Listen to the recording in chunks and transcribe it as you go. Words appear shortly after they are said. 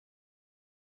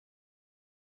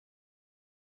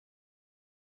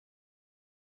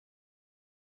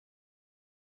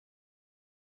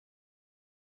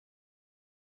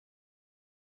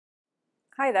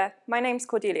Hi there, my name's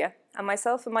Cordelia, and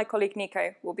myself and my colleague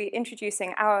Nico will be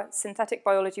introducing our synthetic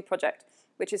biology project,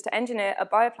 which is to engineer a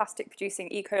bioplastic-producing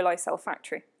E. coli cell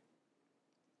factory.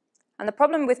 And the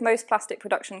problem with most plastic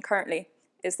production currently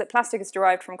is that plastic is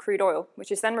derived from crude oil,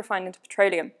 which is then refined into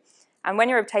petroleum. And when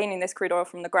you're obtaining this crude oil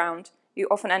from the ground, you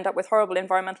often end up with horrible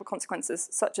environmental consequences,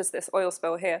 such as this oil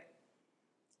spill here.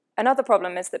 Another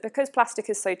problem is that because plastic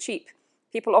is so cheap,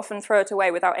 people often throw it away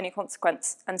without any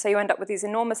consequence, and so you end up with these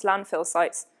enormous landfill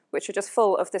sites which are just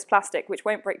full of this plastic which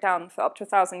won't break down for up to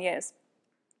 1,000 years.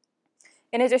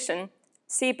 In addition,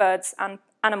 seabirds and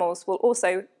animals will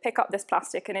also pick up this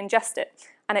plastic and ingest it,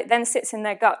 and it then sits in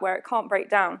their gut where it can't break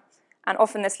down, and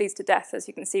often this leads to death, as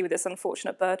you can see with this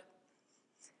unfortunate bird.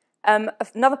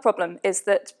 Another problem is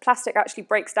that plastic actually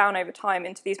breaks down over time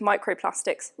into these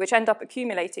microplastics, which end up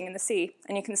accumulating in the sea.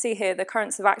 And you can see here the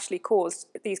currents have actually caused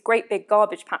these great big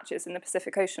garbage patches in the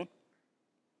Pacific Ocean.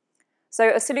 So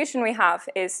a solution we have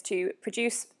is to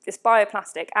produce this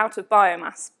bioplastic out of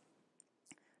biomass.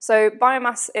 So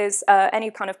biomass is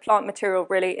any kind of plant material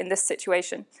really in this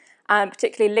situation, and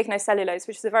particularly lignocellulose,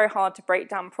 which is a very hard to break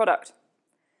down product.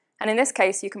 And in this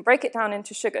case, you can break it down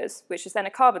into sugars, which is then a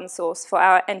carbon source for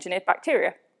our engineered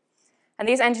bacteria. And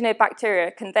these engineered bacteria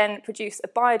can then produce a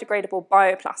biodegradable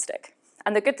bioplastic.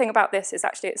 And the good thing about this is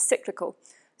actually it's cyclical.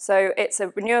 So it's a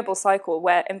renewable cycle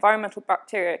where environmental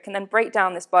bacteria can then break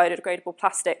down this biodegradable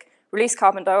plastic, release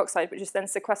carbon dioxide, which is then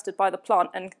sequestered by the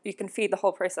plant, and you can feed the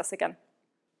whole process again.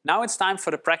 Now it's time for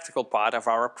the practical part of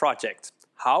our project.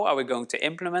 How are we going to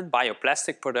implement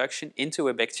bioplastic production into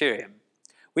a bacterium?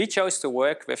 We chose to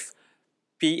work with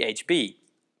PHB,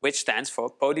 which stands for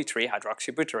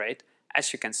poly-3-hydroxybutyrate,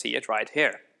 as you can see it right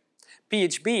here.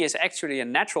 PHB is actually a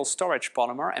natural storage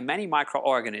polymer in many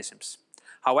microorganisms.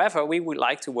 However, we would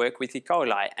like to work with E.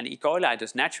 coli, and E. coli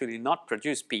does naturally not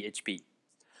produce PHB.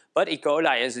 But E.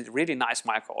 coli is a really nice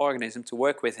microorganism to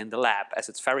work with in the lab, as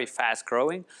it's very fast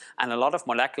growing, and a lot of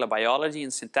molecular biology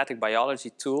and synthetic biology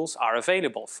tools are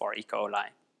available for E. coli.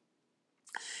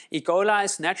 E.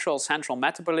 coli's natural central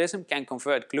metabolism can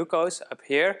convert glucose up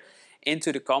here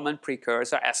into the common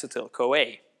precursor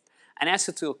acetyl-CoA. And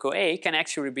acetyl-CoA can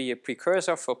actually be a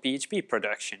precursor for PHB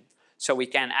production. So we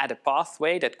can add a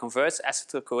pathway that converts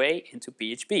acetyl-CoA into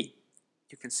PHB.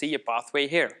 You can see a pathway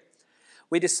here.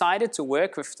 We decided to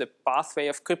work with the pathway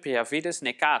of Cupriavidis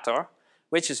necator,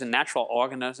 which is a natural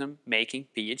organism making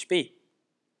PHB.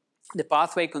 The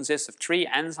pathway consists of 3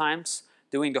 enzymes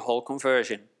doing the whole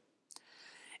conversion.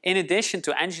 In addition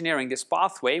to engineering this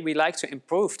pathway, we like to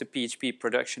improve the PHB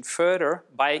production further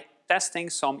by testing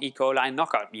some E. coli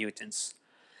knockout mutants.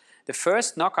 The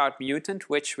first knockout mutant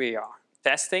which we are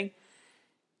testing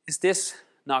is this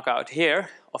knockout here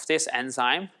of this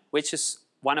enzyme, which is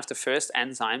one of the first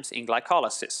enzymes in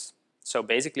glycolysis. So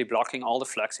basically blocking all the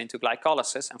flux into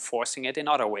glycolysis and forcing it in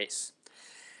other ways.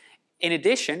 In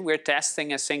addition, we're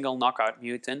testing a single knockout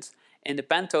mutant in the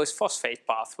pentose phosphate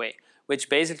pathway, which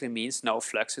basically means no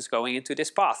flux is going into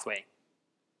this pathway.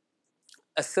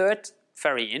 A third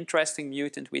very interesting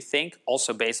mutant, we think,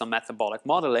 also based on metabolic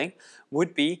modeling,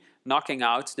 would be knocking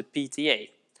out the PTA.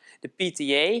 The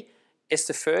PTA is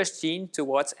the first gene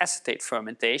towards acetate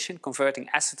fermentation, converting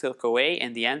acetyl-CoA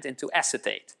in the end into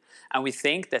acetate. And we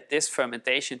think that this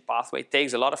fermentation pathway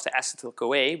takes a lot of the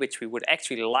acetyl-CoA, which we would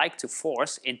actually like to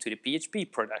force into the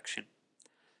PHB production.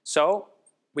 So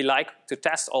we like to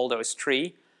test all those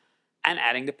 3 and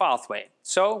adding the pathway.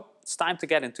 So it's time to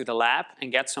get into the lab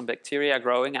and get some bacteria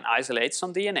growing and isolate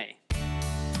some DNA.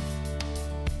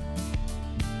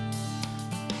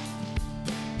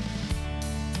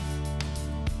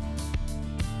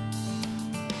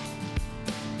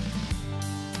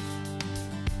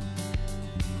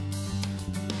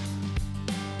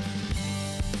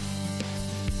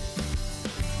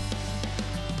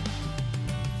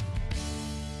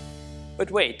 But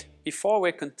wait, before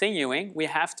we're continuing, we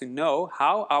have to know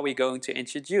how are we going to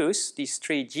introduce these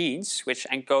 3 genes, which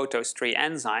encode those 3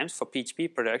 enzymes for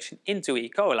PHB production, into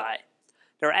E. coli.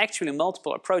 There are actually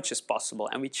multiple approaches possible,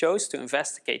 and we chose to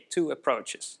investigate 2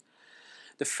 approaches.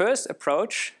 The first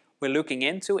approach we're looking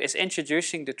into is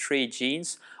introducing the 3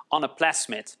 genes on a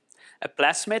plasmid. A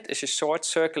plasmid is a short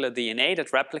circular DNA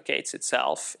that replicates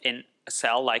itself in a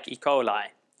cell like E. coli.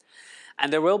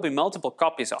 And there will be multiple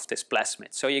copies of this plasmid,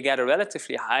 so you get a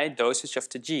relatively high dosage of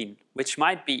the gene, which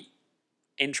might be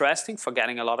interesting for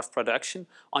getting a lot of production.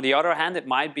 On the other hand, it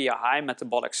might be a high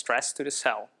metabolic stress to the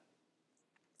cell.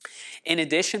 In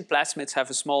addition, plasmids have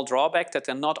a small drawback that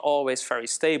they're not always very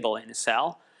stable in a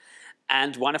cell,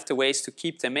 And one of the ways to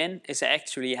keep them in is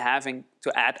actually having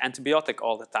to add antibiotic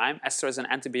all the time, as there is an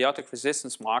antibiotic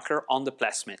resistance marker on the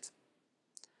plasmid.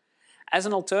 As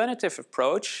an alternative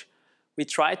approach, we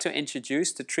tried to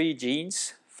introduce the 3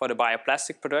 genes for the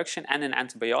bioplastic production and an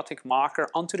antibiotic marker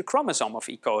onto the chromosome of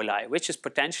E. coli, which is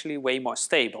potentially way more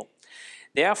stable.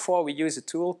 Therefore, we use a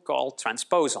tool called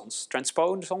transposons.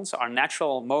 Transposons are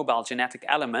natural mobile genetic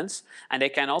elements, and they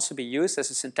can also be used as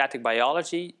a synthetic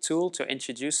biology tool to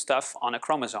introduce stuff on a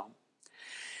chromosome.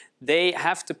 They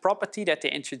have the property that they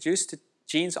introduce the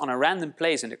genes on a random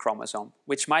place in the chromosome,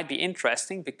 which might be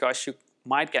interesting because you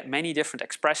might get many different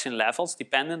expression levels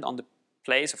dependent on the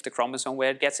place of the chromosome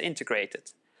where it gets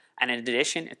integrated. And in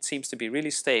addition, it seems to be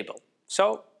really stable.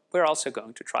 So we're also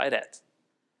going to try that.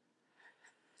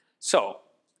 So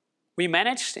we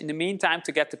managed in the meantime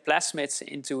to get the plasmids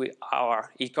into our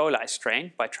E. coli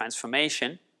strain by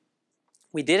transformation.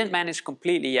 We didn't manage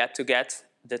completely yet to get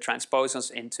the transposons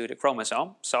into the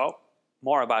chromosome, so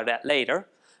more about that later.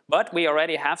 But we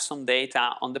already have some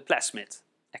data on the plasmid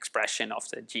expression of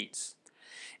the genes.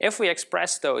 If we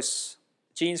express those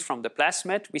genes from the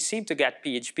plasmid, we seem to get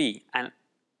PHB, and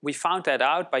we found that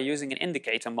out by using an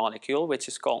indicator molecule which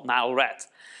is called Nile red.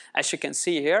 As you can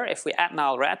see here, if we add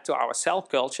Nile red to our cell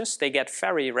cultures, they get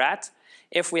very red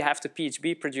if we have the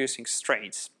PHB producing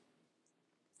strains.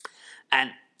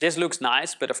 And this looks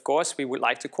nice, but of course we would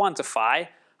like to quantify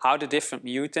how the different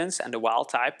mutants and the wild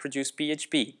type produce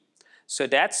PHB. So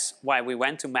that's why we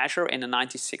went to measure in a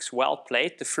 96 well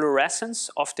plate the fluorescence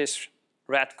of this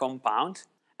red compound.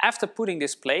 After putting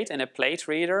this plate in a plate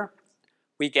reader,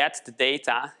 we get the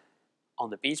data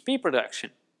on the PHB production.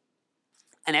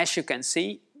 And as you can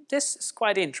see, this is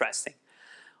quite interesting.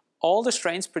 All the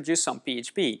strains produce some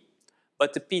PHB,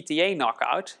 but the PTA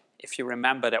knockout, if you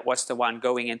remember that was the one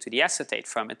going into the acetate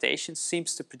fermentation,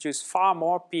 seems to produce far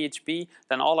more PHB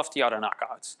than all of the other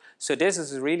knockouts. So this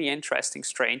is a really interesting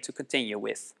strain to continue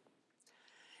with.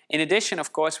 In addition,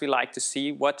 of course, we like to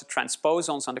see what the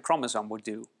transposons on the chromosome would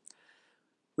do.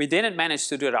 We didn't manage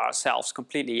to do it ourselves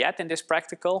completely yet in this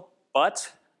practical,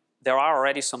 but there are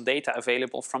already some data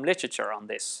available from literature on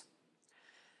this.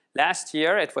 Last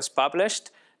year it was published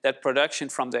that production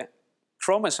from the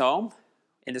chromosome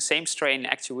in the same strain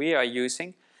actually we are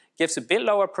using gives a bit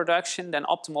lower production than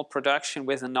optimal production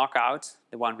with a knockout,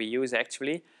 the one we use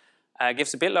actually,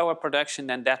 gives a bit lower production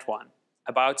than that one,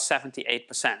 about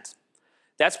 78%.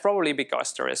 That's probably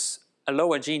because there is a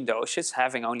lower gene dosage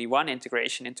having only one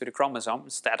integration into the chromosome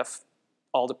instead of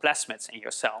all the plasmids in your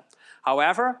cell.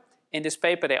 However, in this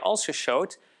paper they also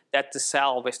showed that the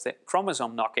cell with the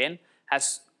chromosome knock-in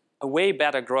has a way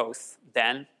better growth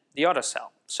than the other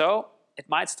cell. So it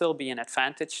might still be an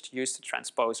advantage to use the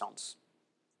transposons.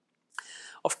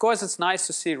 Of course, it's nice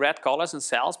to see red colors in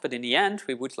cells, but in the end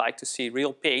we would like to see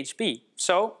real PHB.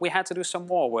 So we had to do some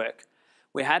more work.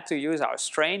 We had to use our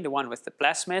strain, the one with the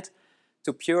plasmid,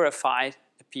 to purify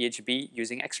the PHB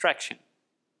using extraction.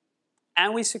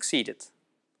 And we succeeded.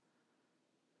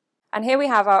 And here we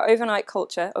have our overnight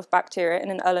culture of bacteria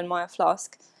in an Erlenmeyer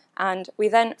flask. And we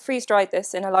then freeze-dried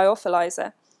this in a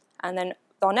lyophilizer. And then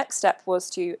our next step was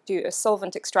to do a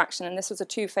solvent extraction. And this was a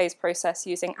 2-phase process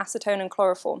using acetone and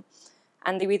chloroform.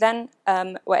 And we then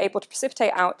were able to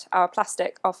precipitate out our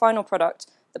plastic, our final product,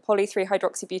 the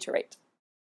poly-3-hydroxybutyrate.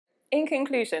 In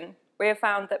conclusion, we have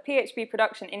found that PHB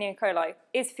production in E. coli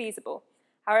is feasible.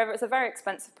 However, it's a very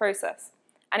expensive process.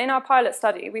 And in our pilot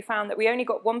study, we found that we only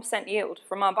got 1% yield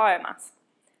from our biomass.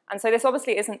 And so this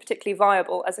obviously isn't particularly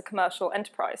viable as a commercial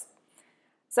enterprise.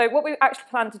 So what we actually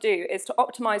plan to do is to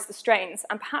optimize the strains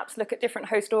and perhaps look at different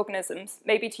host organisms,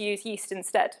 maybe to use yeast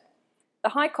instead. The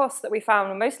high costs that we found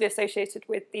were mostly associated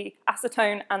with the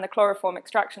acetone and the chloroform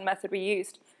extraction method we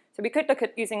used. So we could look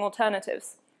at using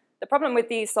alternatives. The problem with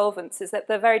these solvents is that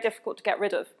they're very difficult to get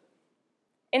rid of.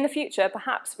 In the future,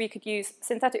 perhaps we could use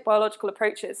synthetic biological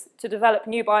approaches to develop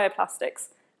new bioplastics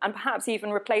and perhaps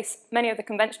even replace many of the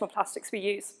conventional plastics we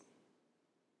use.